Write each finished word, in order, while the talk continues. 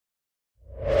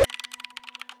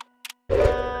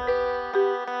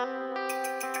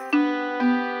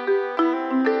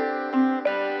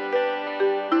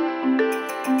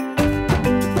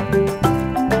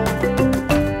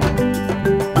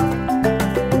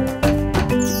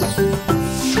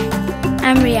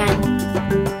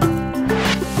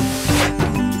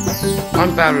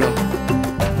I'm Pablo.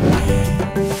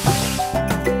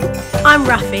 I'm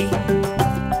Rafi.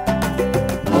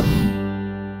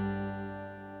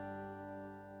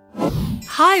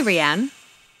 Hi, Rianne.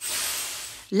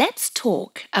 Let's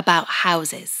talk about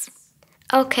houses.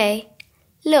 Okay,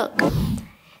 look.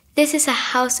 This is a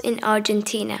house in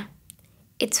Argentina.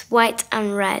 It's white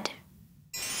and red.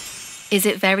 Is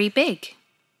it very big?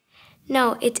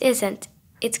 No, it isn't.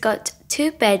 It's got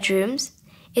 2 bedrooms,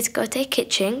 it's got a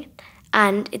kitchen,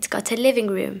 and it's got a living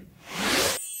room.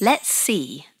 Let's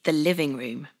see the living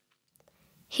room.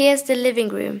 Here's the living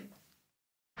room.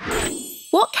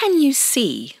 What can you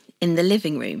see in the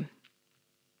living room?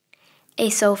 A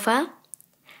sofa,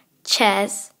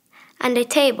 chairs, and a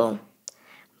table.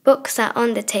 Books are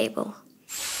on the table.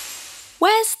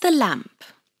 Where's the lamp?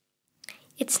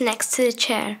 It's next to the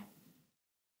chair.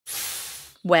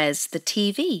 Where's the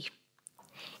TV?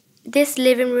 This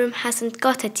living room hasn't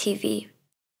got a TV.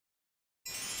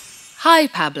 Hi,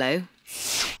 Pablo.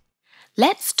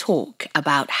 Let's talk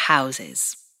about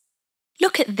houses.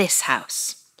 Look at this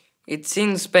house. It's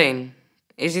in Spain.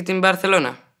 Is it in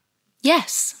Barcelona?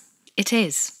 Yes, it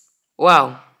is.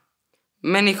 Wow.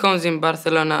 Many homes in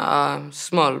Barcelona are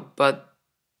small, but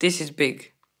this is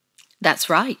big. That's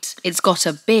right. It's got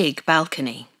a big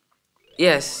balcony.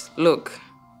 Yes, look.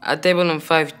 A table and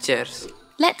 5 chairs.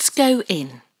 Let's go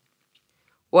in.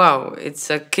 Wow, it's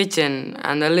a kitchen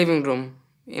and a living room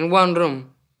in one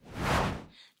room.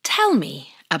 Tell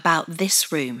me about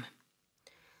this room.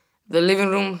 The living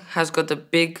room has got a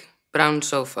big brown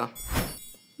sofa.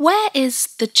 Where is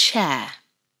the chair?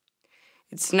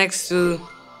 It's next to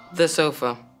the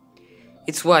sofa.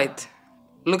 It's white.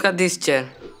 Look at this chair.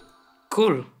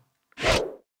 Cool.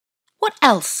 What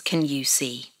else can you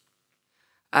see?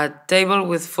 A table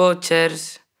with 4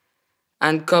 chairs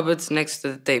and cupboards next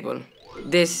to the table.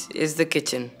 This is the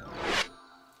kitchen.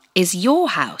 Is your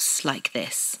house like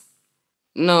this?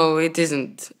 No, it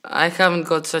isn't. I haven't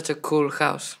got such a cool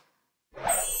house.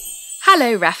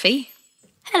 Hello, Rafi.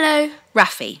 Hello.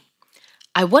 Rafi,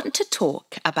 I want to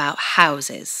talk about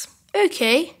houses.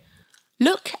 Okay.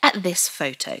 Look at this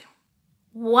photo.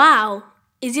 Wow.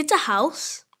 Is it a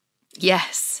house?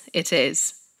 Yes, it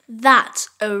is. That's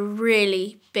a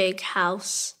really big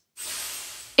house.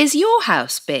 Is your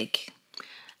house big?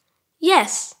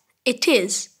 Yes, it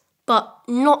is, but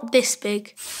not this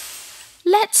big.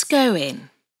 Let's go in.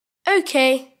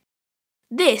 Okay.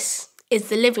 This is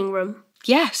the living room.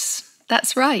 Yes,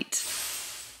 that's right.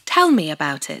 Tell me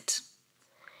about it.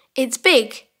 It's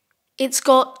big. It's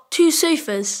got 2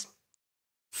 sofas.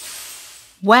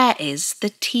 Where is the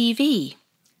TV?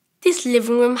 This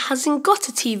living room hasn't got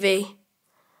a TV.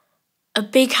 A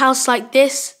big house like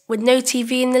this with no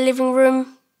TV in the living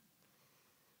room?